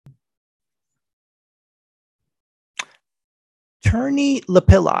Turny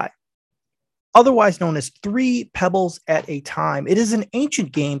Lapilli, otherwise known as Three Pebbles at a Time. It is an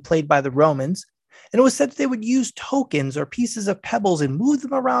ancient game played by the Romans, and it was said that they would use tokens or pieces of pebbles and move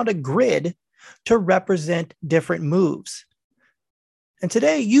them around a grid to represent different moves. And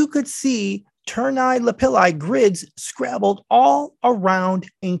today you could see Turni Lapilli grids scrabbled all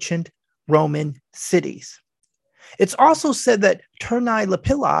around ancient Roman cities. It's also said that Turni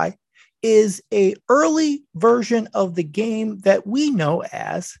Lapilli is an early version of the game that we know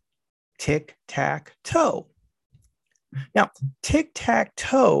as tic-tac-toe. Now,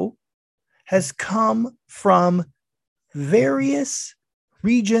 tic-tac-toe has come from various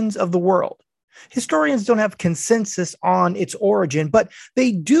regions of the world. Historians don't have consensus on its origin, but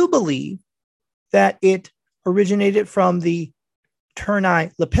they do believe that it originated from the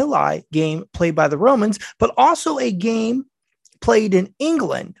Turni Lapilli game played by the Romans, but also a game played in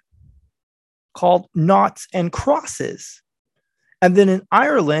England called Noughts and Crosses. And then in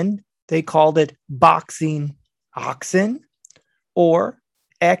Ireland, they called it Boxing Oxen or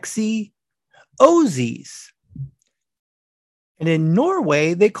Exy Ozies. And in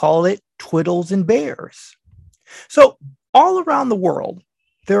Norway, they call it Twiddles and Bears. So all around the world,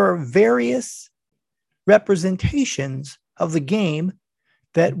 there are various representations of the game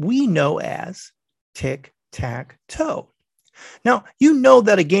that we know as tic-tac-toe. Now, you know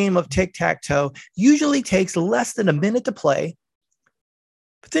that a game of tic-tac-toe usually takes less than a minute to play,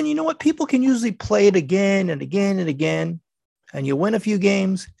 but then you know what? People can usually play it again and again and again, and you win a few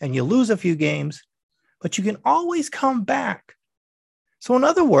games and you lose a few games, but you can always come back. So in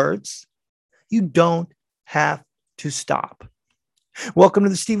other words, you don't have to stop. Welcome to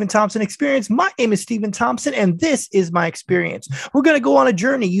the Stephen Thompson Experience. My name is Stephen Thompson, and this is my experience. We're going to go on a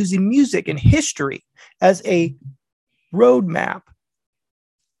journey using music and history as a roadmap.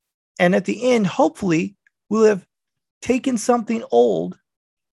 And at the end, hopefully, we'll have taken something old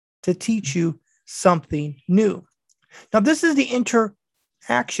to teach you something new. Now, this is the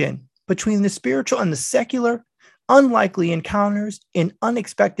interaction between the spiritual and the secular, unlikely encounters in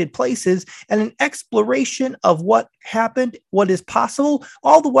unexpected places, and an exploration of what happened, what is possible,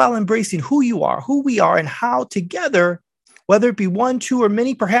 all the while embracing who you are, who we are, and how together, whether it be one, two, or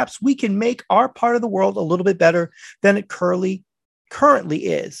many, perhaps we can make our part of the world a little bit better than it currently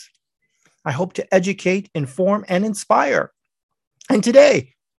is. I hope to educate, inform, and inspire. And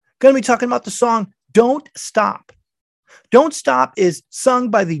today, going to be talking about the song Don't Stop. Don't Stop is sung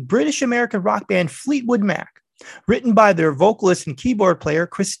by the British-American rock band Fleetwood Mac, written by their vocalist and keyboard player,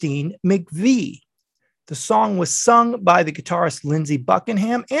 Christine McVie. The song was sung by the guitarist Lindsey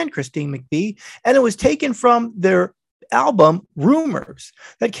Buckingham and Christine McVie, and it was taken from their album Rumors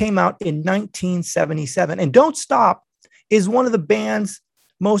that came out in 1977. And Don't Stop is one of the band's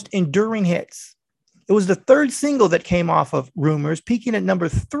most enduring hits. It was the third single that came off of Rumors, peaking at number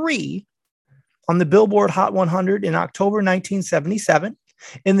 3 on the Billboard Hot 100 in October 1977.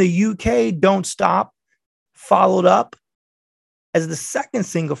 In the UK, Don't Stop followed up as the second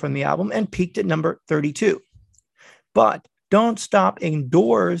single from the album and peaked at number 32. But Don't Stop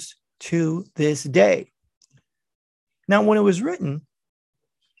endures to this day. Now, when it was written,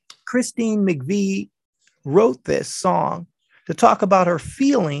 Christine McVie wrote this song to talk about her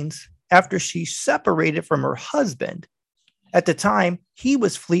feelings after she separated from her husband. At the time, he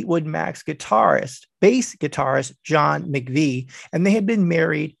was Fleetwood Mac's bass guitarist, John McVie, and they had been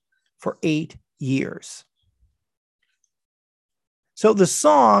married for 8 years. So the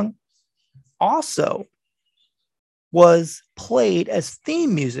song also was played as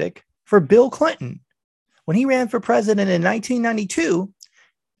theme music for Bill Clinton. When he ran for president in 1992,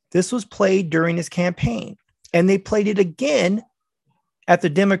 this was played during his campaign. And they played it again at the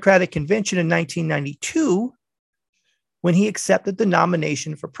Democratic Convention in 1992 when he accepted the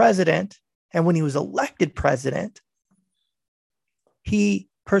nomination for president. And when he was elected president, he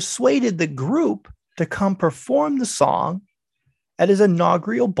persuaded the group to come perform the song at his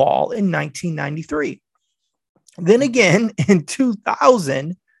inaugural ball in 1993. Then again, in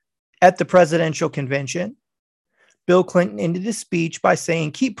 2000, at the presidential convention, Bill Clinton ended his speech by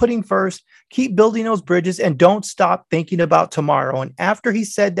saying, keep putting first, keep building those bridges, and don't stop thinking about tomorrow. And after he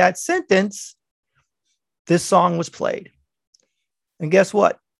said that sentence, this song was played. And guess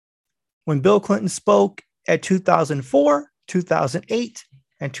what? When Bill Clinton spoke at 2004, 2008,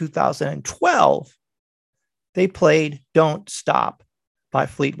 and 2012, they played Don't Stop by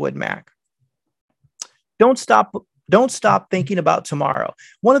Fleetwood Mac. Don't stop thinking about tomorrow.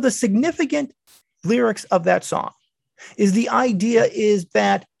 One of the significant lyrics of that song is the idea is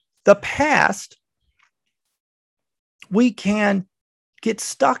that the past we can get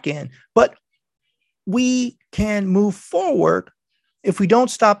stuck in, but we can move forward if we don't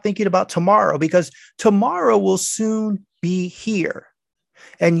stop thinking about tomorrow, because tomorrow will soon be here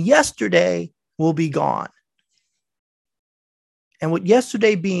and yesterday will be gone. And with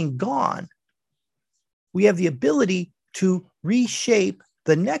yesterday being gone, we have the ability to reshape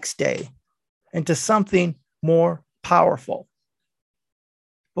the next day into something more powerful.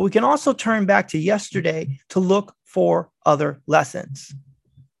 But we can also turn back to yesterday to look for other lessons.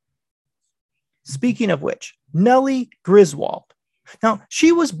 Speaking of which, Nellie Griswold. Now,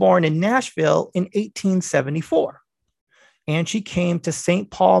 she was born in Nashville in 1874, and she came to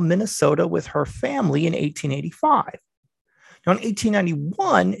St. Paul, Minnesota with her family in 1885. Now, in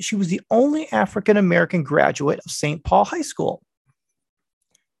 1891, she was the only African-American graduate of St. Paul High School.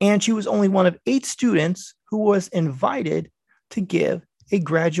 And she was only one of 8 students who was invited to give a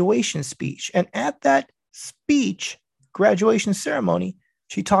graduation speech. And at that speech, graduation ceremony,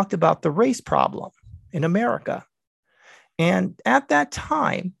 she talked about the race problem in America. And at that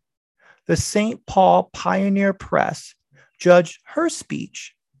time, the St. Paul Pioneer Press judged her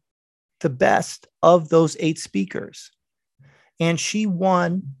speech the best of those 8 speakers. And she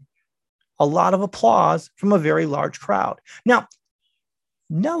won a lot of applause from a very large crowd. Now,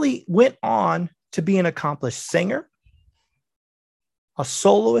 Nellie went on to be an accomplished singer, a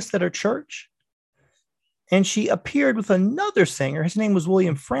soloist at her church, and she appeared with another singer. His name was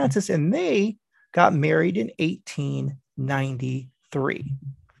William Francis, and they got married in 1893.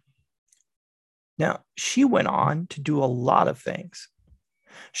 Now, she went on to do a lot of things.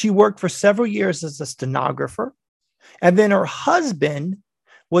 She worked for several years as a stenographer, and then her husband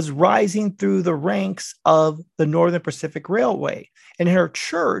was rising through the ranks of the Northern Pacific Railway. And in her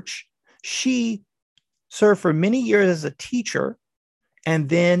church, she served for many years as a teacher and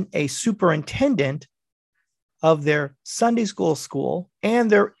then a superintendent of their Sunday school and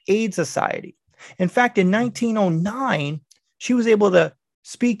their aid society. In fact, in 1909, she was able to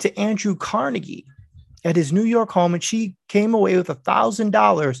speak to Andrew Carnegie at his New York home, and she came away with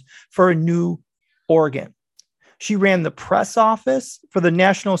 $1,000 for a new organ. She ran the press office for the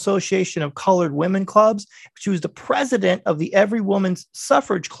National Association of Colored Women Clubs. She was the president of the Every Woman's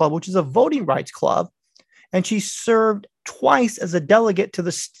Suffrage Club, which is a voting rights club. And she served twice as a delegate to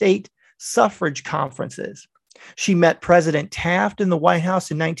the state suffrage conferences. She met President Taft in the White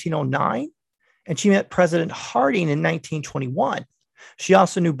House in 1909, and she met President Harding in 1921. She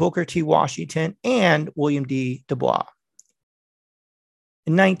also knew Booker T. Washington and William D. Du Bois.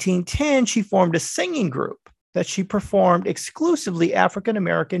 In 1910, she formed a singing group that she performed exclusively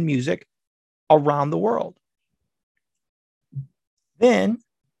African-American music around the world. Then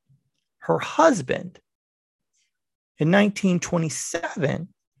her husband, in 1927,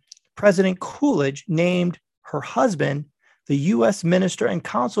 President Coolidge named her husband the U.S. Minister and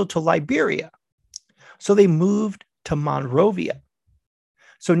Consul to Liberia. So they moved to Monrovia.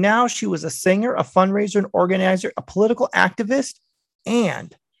 So now she was a singer, a fundraiser, an organizer, a political activist,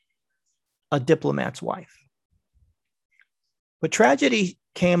 and a diplomat's wife. But tragedy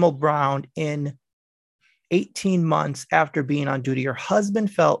came around in 18 months after being on duty. Her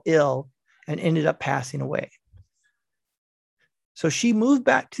husband fell ill and ended up passing away. So she moved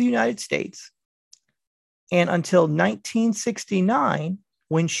back to the United States. And until 1969,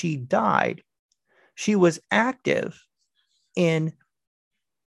 when she died, she was active in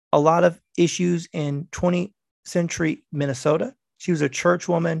a lot of issues in 20th century Minnesota. She was a church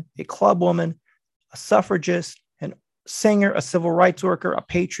woman, a club woman, a suffragist, an singer, a civil rights worker, a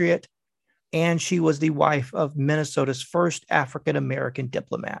patriot, and she was the wife of Minnesota's first African-American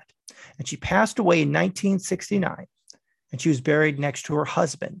diplomat. And she passed away in 1969, and she was buried next to her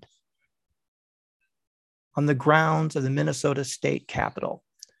husband on the grounds of the Minnesota State Capitol.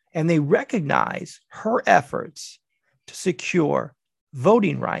 And they recognize her efforts to secure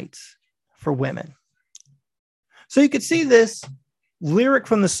voting rights for women. So you could see this lyric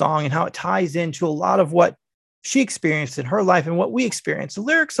from the song and how it ties into a lot of what she experienced in her life and what we experience. The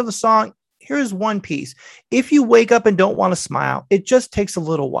lyrics of the song, here's one piece. If you wake up and don't want to smile, it just takes a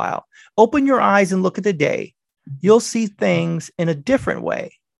little while. Open your eyes and look at the day. You'll see things in a different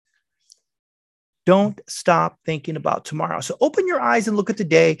way. Don't stop thinking about tomorrow. So open your eyes and look at the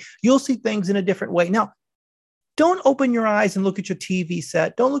day. You'll see things in a different way. Now, don't open your eyes and look at your TV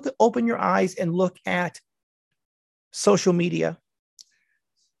set. Don't open your eyes and look at social media.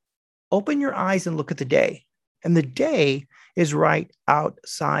 Open your eyes and look at the day. And the day is right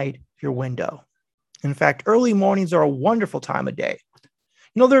outside your window. In fact, early mornings are a wonderful time of day.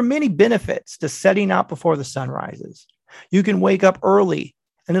 You know, there are many benefits to setting out before the sun rises. You can wake up early,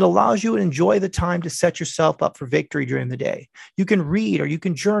 and it allows you to enjoy the time to set yourself up for victory during the day. You can read, or you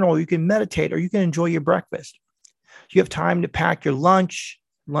can journal, or you can meditate, or you can enjoy your breakfast. You have time to pack your lunch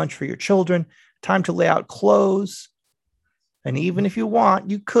for your children, time to lay out clothes. And even if you want,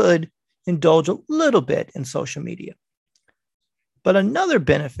 you could indulge a little bit in social media. But another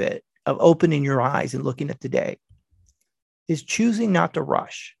benefit of opening your eyes and looking at the day is choosing not to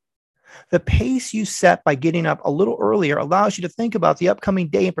rush. The pace you set by getting up a little earlier allows you to think about the upcoming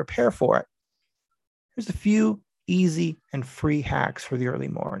day and prepare for it. Here's a few easy and free hacks for the early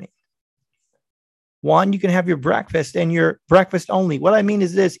morning. One, you can have your breakfast and your breakfast only. What I mean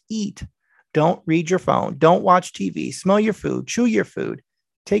is this: eat. Don't read your phone. Don't watch TV. Smell your food. Chew your food.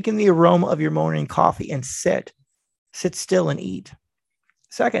 Take in the aroma of your morning coffee and sit. Sit still and eat.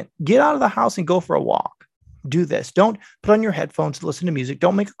 Second, get out of the house and go for a walk. Do this. Don't put on your headphones to listen to music.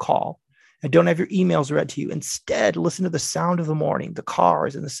 Don't make a call. And don't have your emails read to you. Instead, listen to the sound of the morning, the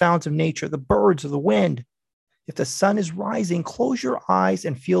cars and the sounds of nature, the birds or the wind. If the sun is rising, close your eyes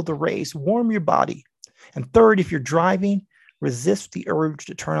and feel the rays. Warm your body. And third, if you're driving, resist the urge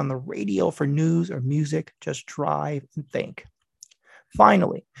to turn on the radio for news or music. Just drive and think.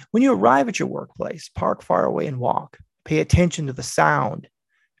 Finally, when you arrive at your workplace, park far away and walk. Pay attention to the sound.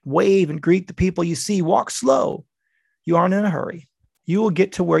 Wave and greet the people you see. Walk slow. You aren't in a hurry. You will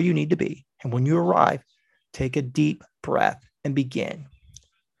get to where you need to be. And when you arrive, take a deep breath and begin.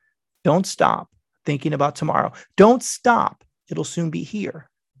 Don't stop thinking about tomorrow. Don't stop. It'll soon be here.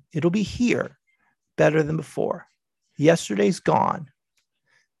 It'll be here better than before. Yesterday's gone.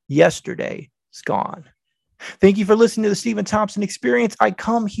 Yesterday's gone. Thank you for listening to the Stephen Thompson Experience. I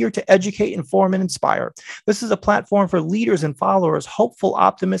come here to educate, inform, and inspire. This is a platform for leaders and followers, hopeful,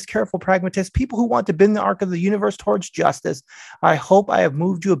 optimists, careful pragmatists, people who want to bend the arc of the universe towards justice. I hope I have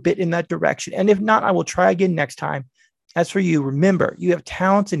moved you a bit in that direction. And if not, I will try again next time. As for you, remember, you have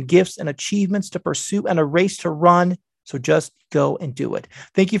talents and gifts and achievements to pursue and a race to run. So just go and do it.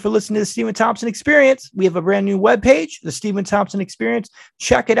 Thank you for listening to the Stephen Thompson Experience. We have a brand new webpage, the Stephen Thompson Experience.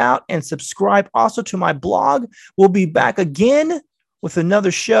 Check it out and subscribe also to my blog. We'll be back again with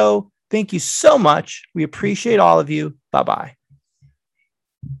another show. Thank you so much. We appreciate all of you. Bye-bye.